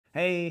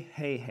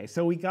Hey.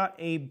 So we got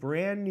a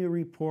brand new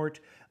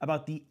report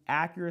about the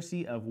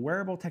accuracy of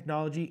wearable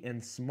technology in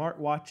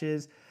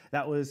smartwatches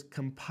that was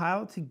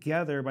compiled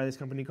together by this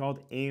company called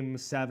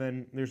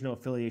AIM7. There's no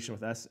affiliation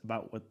with us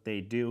about what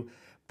they do,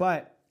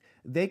 but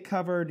they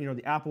covered,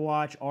 the Apple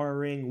Watch, OURA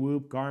Ring,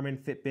 Whoop, Garmin,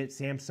 Fitbit,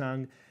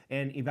 Samsung,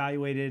 and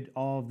evaluated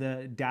all of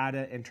the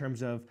data in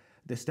terms of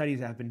the studies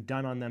that have been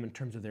done on them in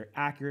terms of their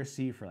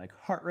accuracy for like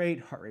heart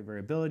rate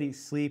variability,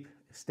 sleep,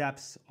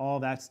 steps, all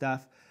that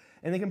stuff.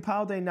 And they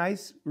compiled a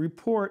nice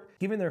report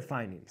giving their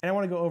findings. And I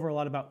want to go over a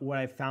lot about what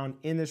I found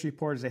in this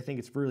report, as I think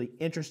it's really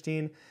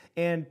interesting.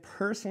 And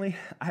personally,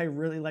 I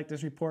really like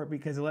this report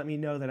because it let me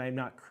know that I'm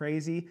not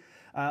crazy.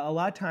 A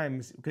lot of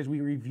times, because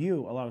we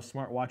review a lot of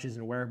smartwatches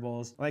and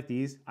wearables like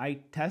these, I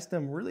test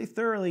them really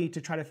thoroughly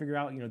to try to figure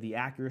out, the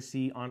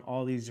accuracy on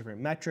all these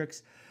different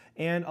metrics.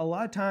 And a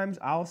lot of times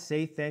I'll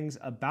say things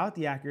about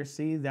the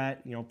accuracy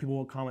that, people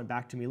will comment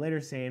back to me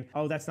later saying,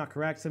 oh, that's not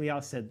correct. Somebody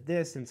else said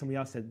this and somebody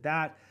else said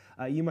that.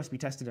 You must be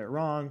testing it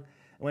wrong,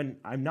 when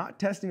I'm not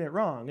testing it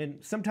wrong.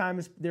 And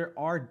sometimes there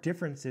are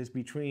differences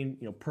between,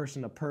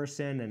 person to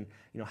person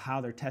and,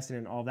 how they're testing it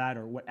and all that,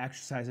 or what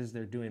exercises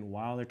they're doing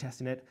while they're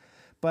testing it.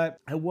 But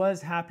I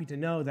was happy to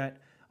know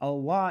that a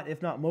lot,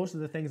 if not most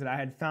of the things that I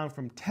had found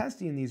from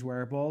testing these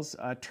wearables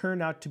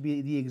turned out to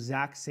be the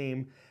exact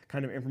same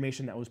kind of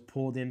information that was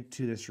pulled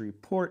into this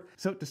report.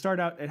 So to start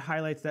out, it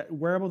highlights that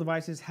wearable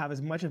devices have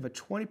as much of a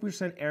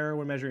 20% error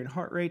when measuring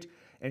heart rate,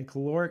 and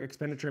caloric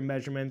expenditure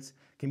measurements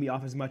can be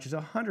off as much as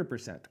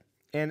 100%.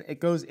 And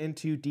it goes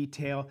into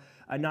detail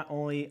not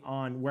only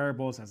on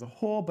wearables as a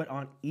whole, but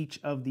on each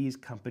of these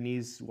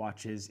companies'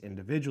 watches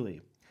individually.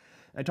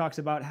 It talks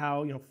about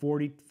how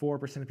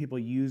 44% of people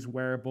use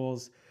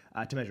wearables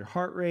to measure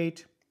heart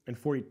rate,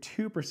 and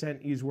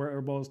 42% use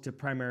wearables to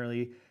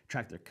primarily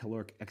track their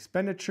caloric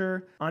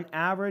expenditure. On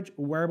average,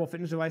 wearable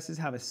fitness devices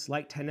have a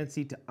slight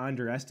tendency to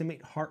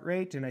underestimate heart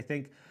rate, and I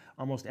think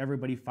almost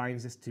everybody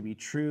finds this to be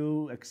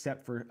true,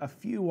 except for a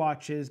few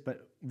watches,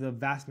 but the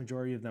vast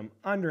majority of them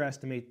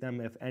underestimate them,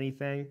 if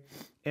anything.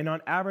 And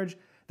on average,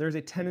 there's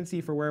a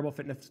tendency for wearable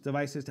fitness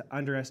devices to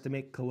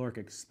underestimate caloric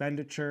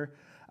expenditure.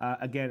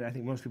 Again, I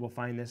think most people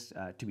find this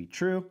to be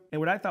true. And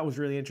what I thought was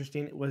really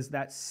interesting was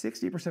that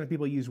 60% of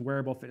people use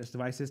wearable fitness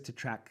devices to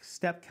track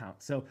step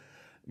count. So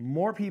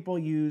more people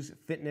use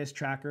fitness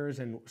trackers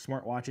and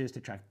smartwatches to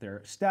track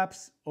their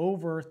steps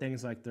over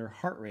things like their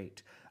heart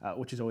rate,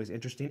 which is always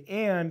interesting.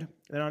 And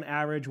then on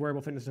average,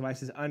 wearable fitness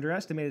devices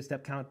underestimated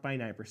step count by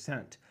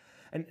 9%.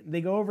 And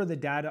they go over the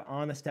data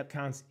on the step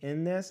counts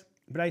in this,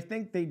 but I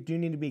think they do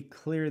need to be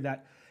clear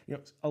that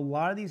a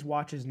lot of these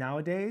watches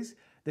nowadays,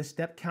 the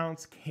step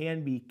counts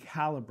can be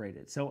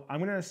calibrated. So I'm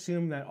going to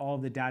assume that all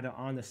of the data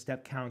on the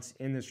step counts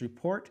in this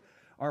report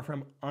are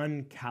from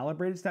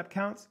uncalibrated step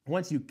counts.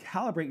 Once you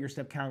calibrate your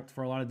step counts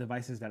for a lot of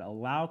devices that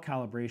allow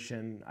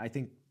calibration, I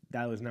think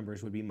those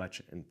numbers would be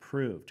much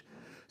improved.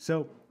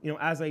 So,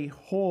 as a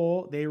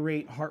whole, they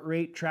rate heart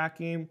rate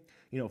tracking,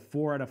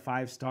 4 out of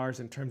 5 stars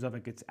in terms of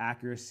its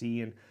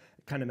accuracy, and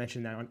kind of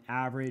mentioned that on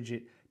average,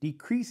 it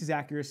decreases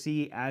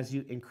accuracy as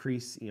you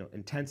increase,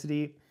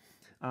 intensity.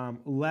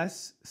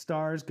 Less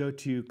stars go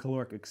to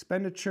caloric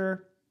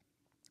expenditure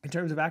in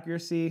terms of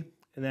accuracy,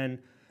 and then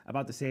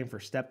about the same for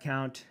step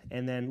count.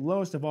 And then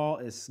lowest of all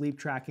is sleep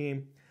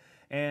tracking.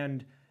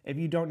 And if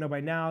you don't know by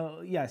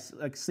now, yes,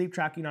 like sleep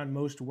tracking on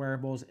most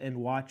wearables and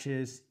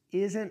watches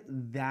isn't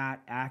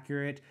that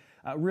accurate.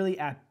 Really,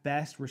 at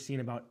best, we're seeing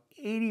about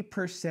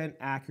 80%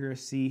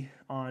 accuracy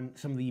on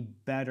some of the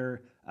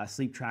better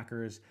sleep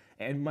trackers,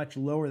 and much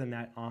lower than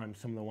that on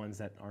some of the ones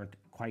that aren't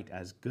quite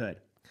as good.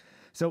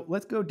 So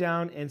let's go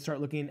down and start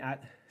looking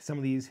at some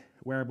of these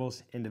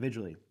wearables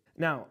individually.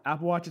 Now,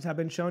 Apple Watches have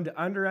been shown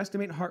to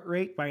underestimate heart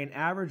rate by an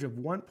average of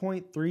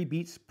 1.3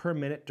 beats per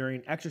minute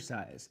during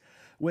exercise,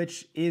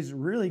 which is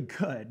really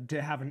good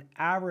to have an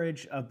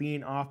average of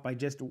being off by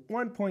just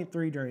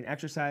 1.3 during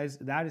exercise.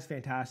 That is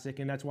fantastic,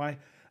 and that's why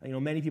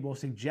many people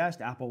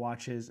suggest Apple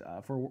Watches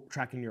for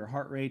tracking your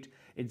heart rate.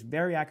 It's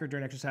very accurate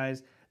during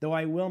exercise, though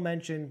I will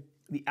mention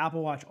the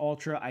Apple Watch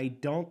Ultra I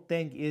don't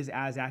think is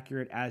as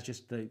accurate as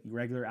just the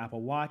regular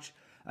Apple Watch.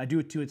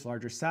 Due to its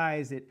larger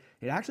size, it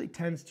actually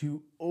tends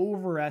to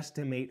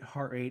overestimate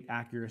heart rate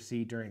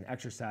accuracy during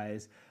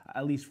exercise,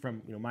 at least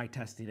from my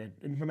testing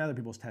and from other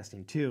people's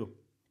testing too.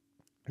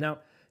 Now,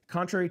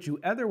 contrary to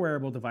other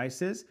wearable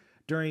devices,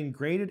 during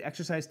graded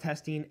exercise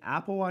testing,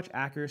 Apple Watch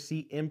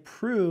accuracy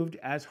improved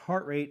as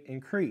heart rate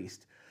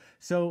increased.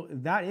 So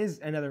that is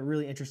another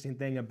really interesting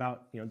thing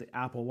about the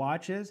Apple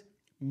Watches.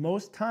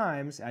 Most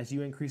times, as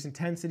you increase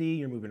intensity,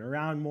 you're moving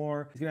around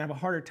more, it's gonna have a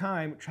harder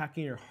time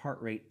tracking your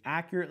heart rate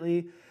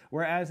accurately.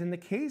 Whereas in the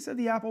case of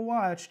the Apple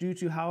Watch, due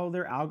to how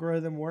their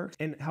algorithm works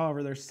and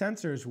however their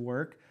sensors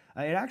work,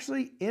 it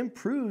actually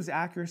improves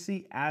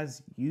accuracy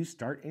as you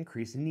start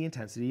increasing the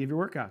intensity of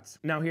your workouts.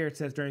 Now here it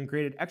says, during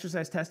graded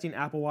exercise testing,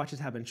 Apple Watches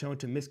have been shown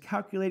to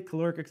miscalculate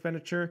caloric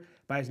expenditure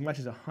by as much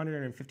as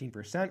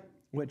 115%,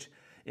 which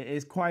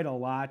is quite a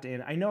lot.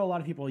 And I know a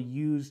lot of people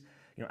use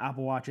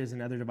Apple Watches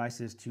and other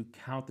devices to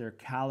count their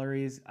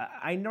calories.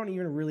 I don't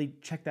even really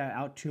check that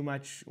out too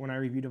much when I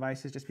review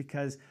devices, just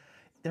because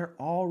they're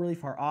all really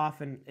far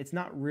off, and it's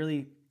not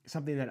really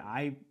something that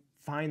I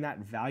find that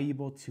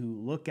valuable to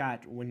look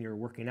at when you're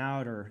working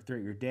out or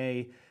throughout your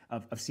day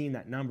of seeing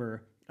that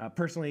number.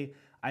 Personally,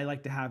 I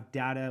like to have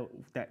data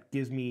that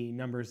gives me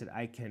numbers that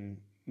I can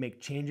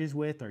make changes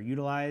with or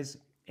utilize,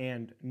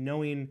 and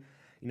knowing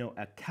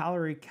a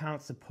calorie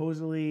count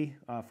supposedly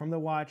from the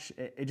watch,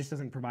 it just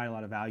doesn't provide a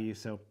lot of value.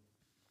 So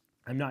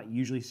I'm not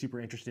usually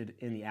super interested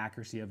in the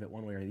accuracy of it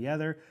one way or the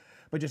other,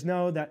 but just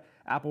know that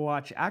Apple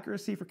Watch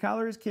accuracy for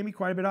calories can be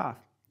quite a bit off.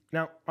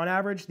 Now, on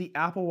average, the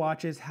Apple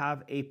Watches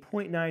have a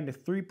 0.9 to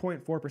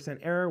 3.4%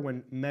 error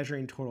when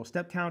measuring total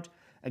step count.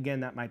 Again,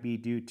 that might be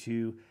due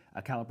to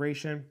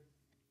calibration.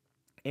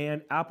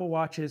 And Apple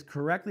Watches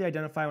correctly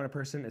identify when a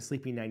person is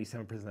sleeping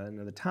 97%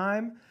 of the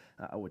time,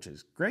 which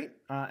is great.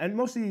 And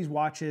most of these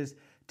watches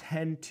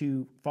tend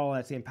to follow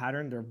that same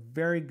pattern. They're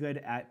very good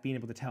at being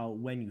able to tell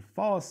when you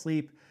fall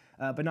asleep,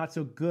 but not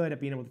so good at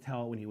being able to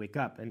tell when you wake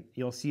up. And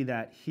you'll see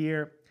that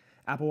here.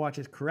 Apple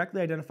Watches correctly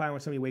identify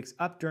when somebody wakes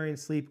up during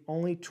sleep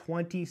only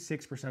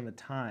 26% of the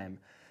time.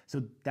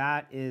 So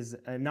that is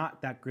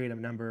not that great of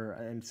a number.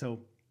 And so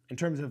in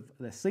terms of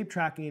the sleep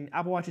tracking,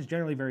 Apple Watch is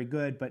generally very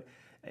good, but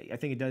I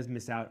think it does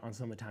miss out on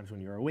some of the times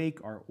when you're awake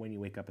or when you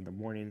wake up in the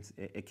mornings.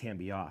 It can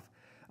be off.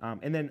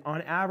 And then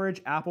on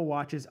average, Apple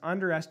Watches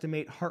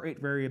underestimate heart rate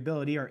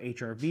variability, or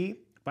HRV,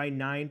 by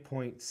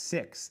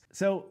 9.6.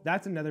 So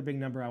that's another big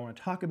number I want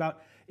to talk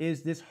about,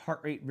 is this heart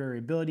rate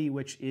variability,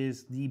 which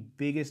is the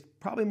biggest,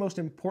 probably most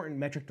important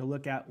metric to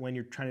look at when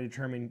you're trying to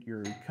determine your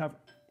recovery,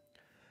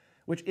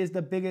 which is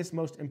the biggest,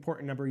 most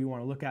important number you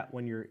want to look at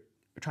when you're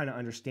trying to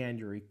understand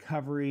your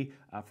recovery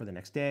for the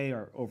next day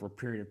or over a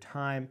period of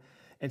time.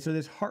 And so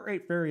this heart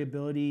rate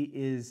variability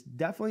is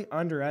definitely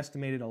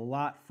underestimated a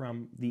lot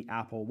from the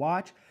Apple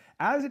Watch,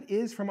 as it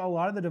is from a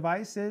lot of the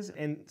devices.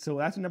 And so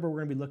that's a number we're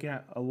going to be looking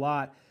at a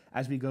lot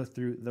as we go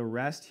through the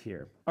rest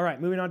here. All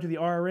right, moving on to the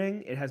OURA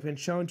Ring. It has been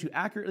shown to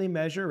accurately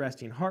measure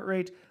resting heart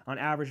rate. On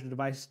average, the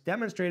device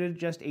demonstrated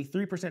just a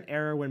 3%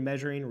 error when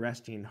measuring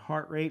resting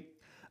heart rate,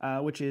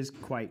 which is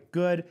quite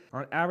good.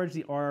 On average,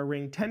 the OURA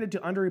Ring tended to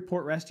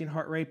underreport resting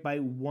heart rate by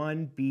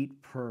 1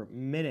 beat per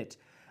minute.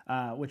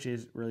 Which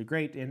is really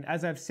great. And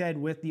as I've said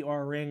with the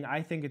OURA Ring,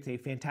 I think it's a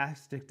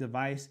fantastic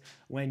device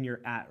when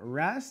you're at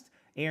rest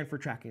and for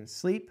tracking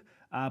sleep,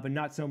 but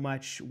not so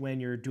much when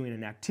you're doing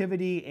an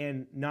activity,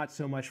 and not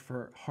so much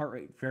for heart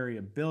rate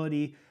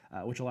variability,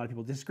 which a lot of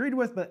people disagreed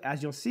with. But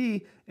as you'll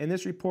see in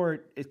this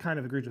report, it kind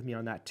of agrees with me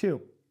on that too.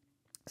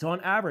 So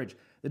on average,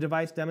 the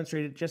device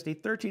demonstrated just a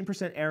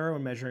 13% error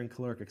when measuring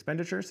caloric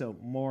expenditure, so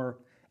more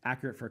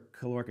accurate for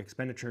caloric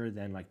expenditure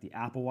than like the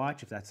Apple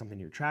Watch, if that's something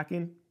you're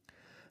tracking.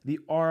 The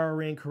OURA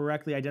Ring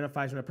correctly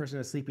identifies when a person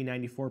is sleeping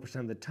 94%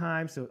 of the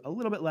time, so a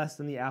little bit less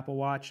than the Apple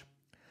Watch.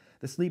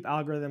 The sleep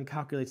algorithm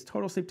calculates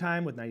total sleep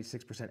time with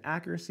 96%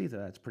 accuracy, so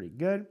that's pretty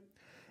good.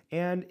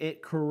 And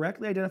it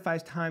correctly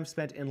identifies time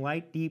spent in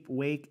light, deep,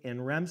 wake,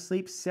 and REM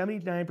sleep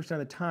 79% of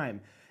the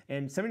time.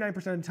 And 79%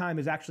 of the time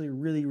is actually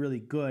really, really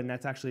good, and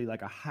that's actually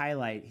like a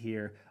highlight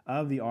here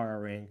of the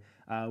OURA Ring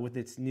with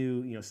its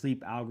new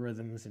sleep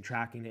algorithms and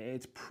tracking.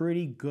 It's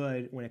pretty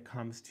good when it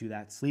comes to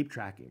that sleep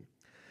tracking.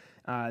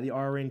 The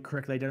OURA Ring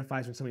correctly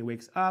identifies when somebody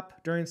wakes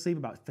up during sleep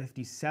about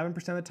 57%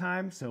 of the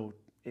time, so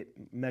it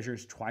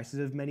measures twice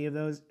as many of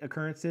those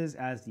occurrences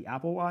as the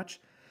Apple Watch.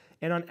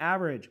 And on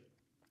average,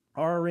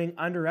 OURA Ring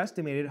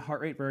underestimated heart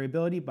rate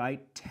variability by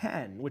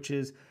 10, which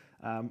is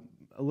a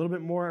little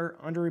bit more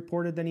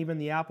underreported than even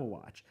the Apple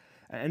Watch.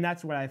 And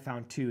that's what I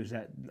found too, is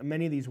that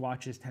many of these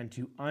watches tend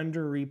to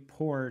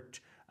underreport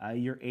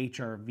your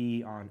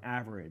HRV on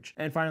average.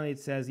 And finally, it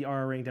says the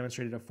OURA Ring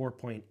demonstrated a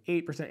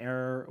 4.8%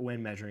 error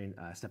when measuring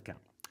step count.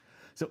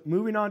 So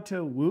moving on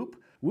to Whoop.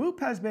 Whoop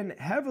has been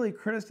heavily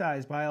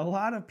criticized by a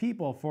lot of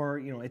people for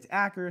its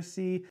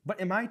accuracy, but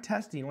in my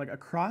testing, like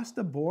across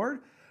the board,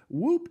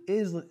 Whoop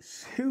is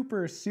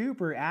super,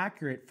 super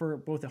accurate for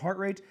both the heart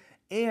rate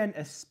and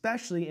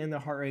especially in the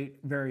heart rate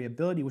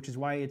variability, which is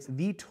why it's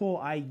the tool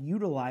I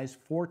utilize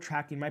for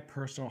tracking my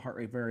personal heart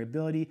rate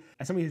variability.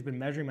 As somebody who's been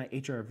measuring my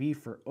HRV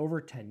for over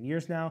 10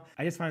 years now,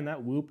 I just find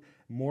that Whoop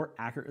more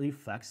accurately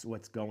reflects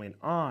what's going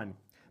on.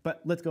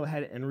 But let's go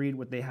ahead and read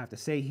what they have to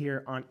say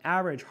here. On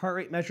average, heart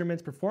rate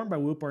measurements performed by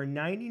Whoop are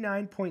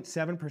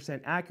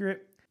 99.7%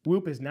 accurate.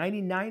 Whoop is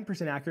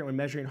 99% accurate when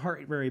measuring heart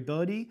rate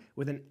variability,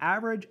 with an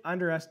average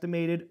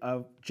underestimated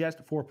of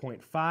just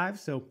 4.5,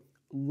 so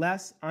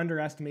less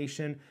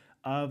underestimation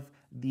of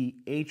the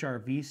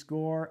HRV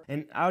score.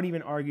 And I would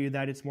even argue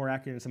that it's more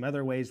accurate in some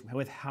other ways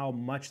with how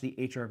much the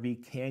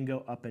HRV can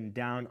go up and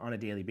down on a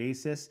daily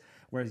basis,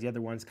 whereas the other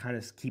ones kind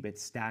of keep it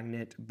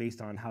stagnant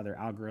based on how their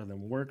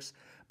algorithm works.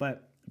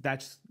 But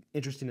that's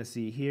interesting to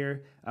see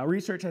here.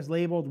 Research has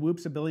labeled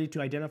Whoop's ability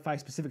to identify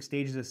specific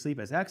stages of sleep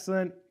as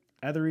excellent.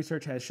 Other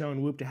research has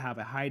shown Whoop to have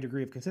a high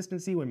degree of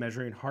consistency when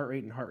measuring heart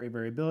rate and heart rate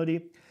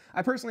variability.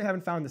 I personally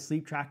haven't found the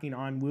sleep tracking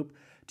on Whoop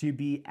to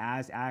be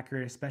as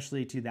accurate,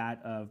 especially to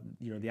that of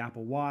the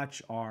Apple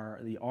Watch or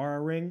the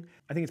OURA ring.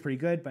 I think it's pretty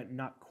good, but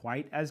not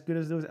quite as good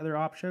as those other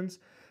options.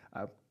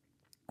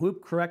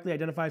 Whoop correctly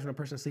identifies when a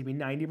person is sleeping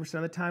 90%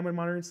 of the time when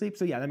monitoring sleep.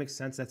 So yeah, that makes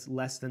sense. That's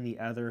less than the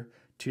other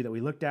two that we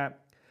looked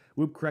at.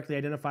 Whoop correctly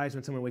identifies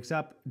when someone wakes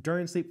up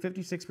during sleep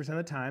 56% of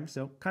the time,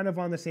 so kind of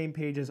on the same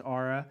page as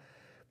OURA.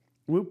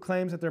 Whoop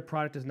claims that their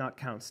product does not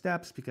count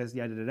steps because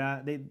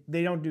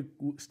they don't do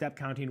step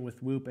counting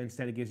with Whoop.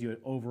 Instead, it gives you an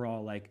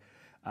overall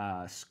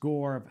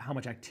score of how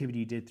much activity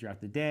you did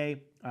throughout the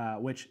day,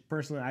 which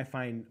personally I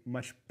find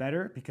much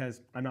better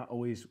because I'm not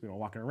always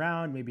walking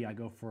around. Maybe I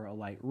go for a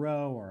light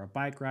row or a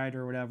bike ride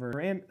or whatever.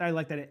 And I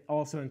like that it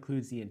also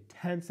includes the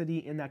intensity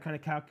in that kind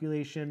of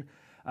calculation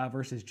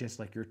versus just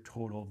like your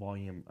total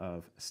volume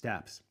of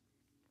steps.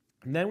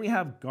 And then we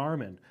have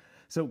Garmin.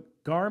 So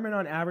Garmin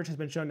on average has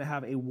been shown to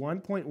have a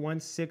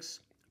 1.16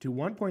 to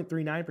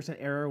 1.39%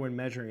 error when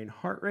measuring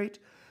heart rate.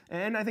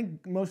 And I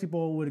think most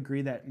people would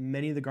agree that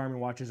many of the Garmin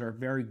watches are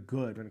very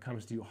good when it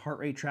comes to heart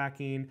rate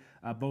tracking,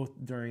 both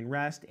during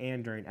rest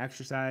and during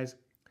exercise.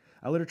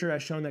 Literature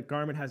has shown that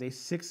Garmin has a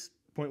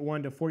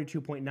 6.1 to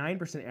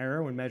 42.9%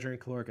 error when measuring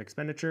caloric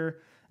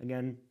expenditure.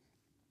 Again,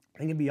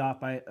 it can be off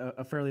by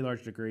a fairly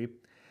large degree.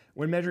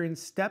 When measuring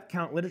step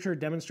count, literature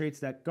demonstrates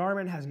that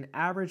Garmin has an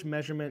average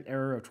measurement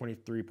error of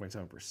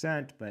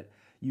 23.7%, but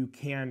you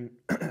can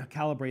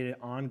calibrate it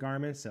on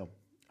Garmin, so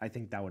I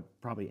think that would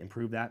probably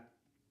improve that.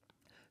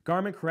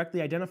 Garmin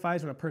correctly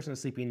identifies when a person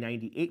is sleeping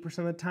 98%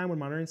 of the time when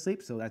monitoring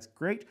sleep, so that's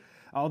great.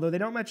 Although they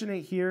don't mention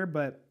it here,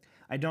 but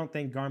I don't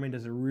think Garmin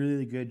does a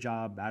really good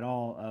job at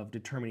all of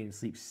determining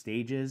sleep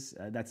stages.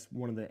 That's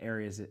one of the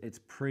areas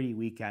it's pretty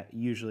weak at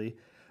usually.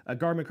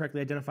 Garmin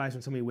correctly identifies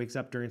when somebody wakes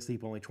up during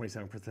sleep only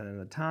 27% of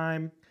the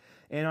time.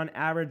 And on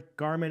average,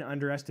 Garmin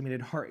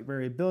underestimated heart rate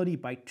variability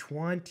by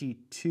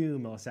 22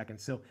 milliseconds.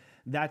 So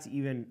that's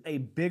even a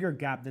bigger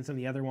gap than some of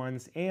the other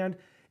ones. And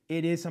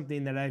it is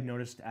something that I've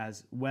noticed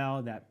as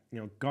well that,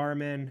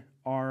 Garmin,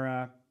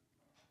 OURA,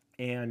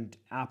 and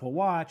Apple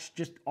Watch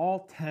just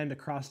all tend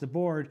across the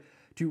board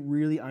to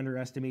really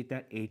underestimate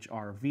that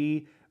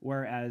HRV,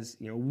 whereas,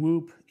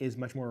 Whoop is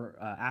much more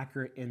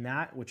accurate in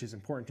that, which is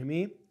important to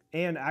me.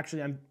 And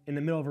actually, I'm in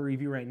the middle of a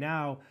review right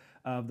now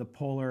of the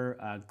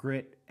Polar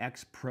Grit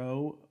X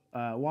Pro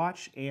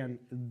watch, and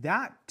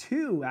that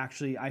too,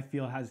 actually, I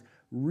feel has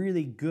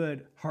really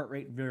good heart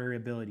rate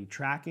variability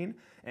tracking.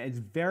 And it's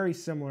very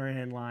similar and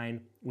in line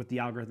with the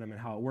algorithm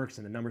and how it works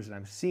and the numbers that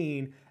I'm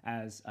seeing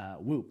as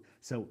Whoop.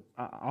 So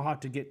I'll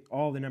have to get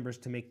all the numbers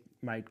to make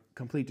my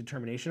complete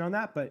determination on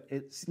that, but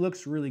it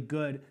looks really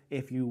good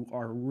if you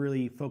are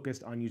really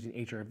focused on using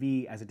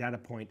HRV as a data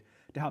point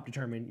to help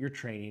determine your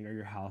training or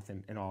your health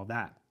and all of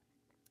that.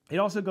 It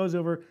also goes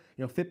over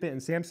Fitbit and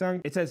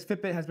Samsung. It says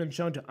Fitbit has been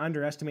shown to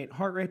underestimate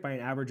heart rate by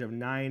an average of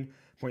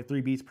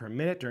 9.3 beats per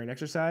minute during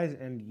exercise.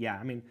 And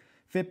yeah,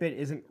 Fitbit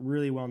isn't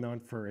really well known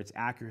for its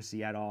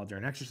accuracy at all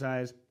during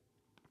exercise.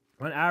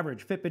 On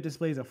average, Fitbit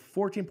displays a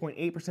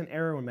 14.8%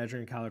 error when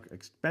measuring caloric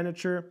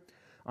expenditure.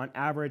 On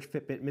average,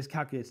 Fitbit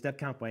miscalculates step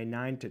count by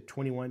 9 to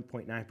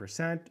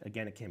 21.9%.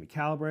 Again, it can be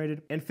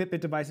calibrated. And Fitbit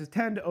devices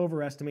tend to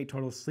overestimate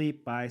total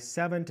sleep by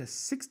 7 to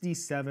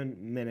 67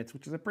 minutes,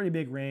 which is a pretty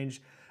big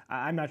range.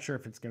 I'm not sure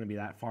if it's going to be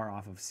that far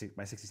off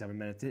by 67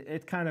 minutes.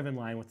 It's kind of in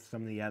line with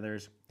some of the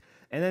others.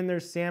 And then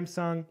there's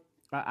Samsung.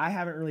 I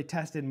haven't really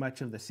tested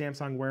much of the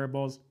Samsung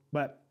wearables,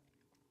 but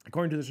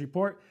according to this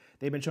report,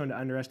 they've been shown to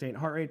underestimate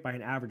heart rate by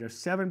an average of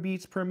 7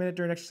 beats per minute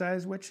during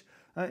exercise, which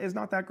is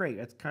not that great.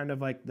 It's kind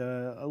of like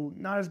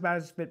not as bad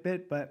as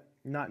Fitbit, but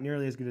not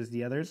nearly as good as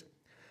the others.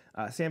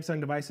 Samsung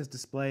devices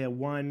display a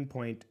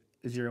 1.08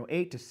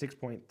 to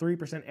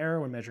 6.3% error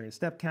when measuring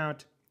step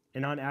count.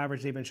 And on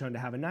average, they've been shown to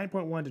have a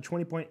 9.1 to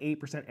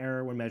 20.8%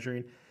 error when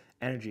measuring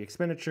energy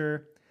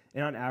expenditure.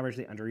 And on average,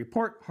 they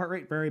underreport heart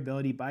rate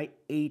variability by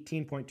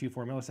 18.24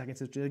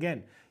 milliseconds, which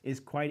again is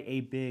quite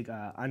a big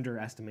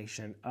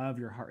underestimation of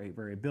your heart rate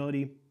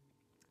variability.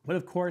 But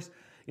of course,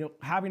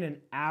 having an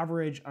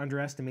average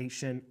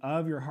underestimation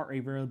of your heart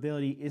rate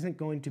variability isn't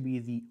going to be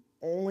the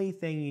only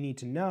thing you need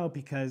to know,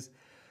 because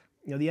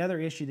the other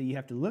issue that you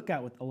have to look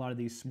at with a lot of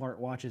these smart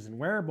watches and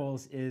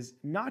wearables is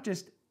not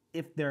just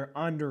if they're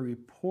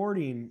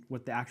underreporting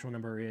what the actual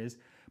number is,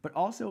 but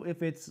also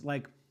if it's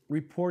like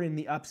reporting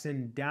the ups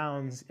and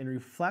downs in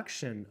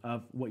reflection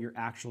of what your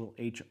actual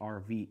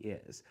HRV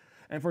is.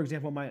 And for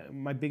example,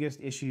 my biggest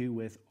issue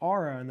with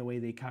OURA and the way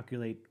they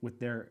calculate with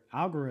their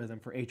algorithm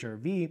for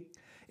HRV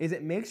is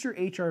it makes your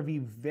HRV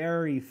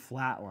very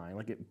flatline,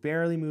 like it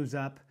barely moves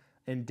up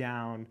and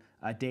down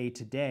day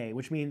to day,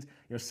 which means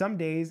some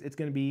days it's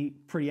going to be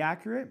pretty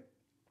accurate,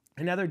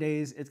 and other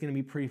days it's going to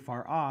be pretty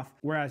far off.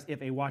 Whereas if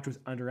a watch was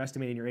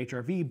underestimating your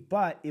HRV,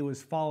 but it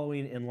was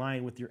following in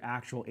line with your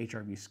actual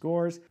HRV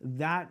scores,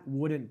 that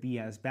wouldn't be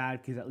as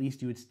bad, because at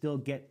least you would still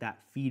get that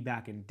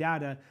feedback and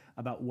data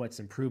about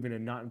what's improving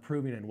and not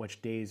improving, and which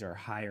days are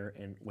higher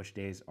and which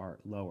days are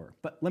lower.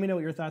 But let me know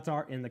what your thoughts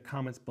are in the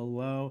comments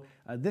below.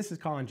 This is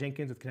Colin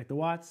Jenkins with Connect the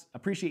Watts.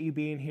 Appreciate you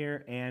being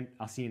here, and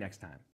I'll see you next time.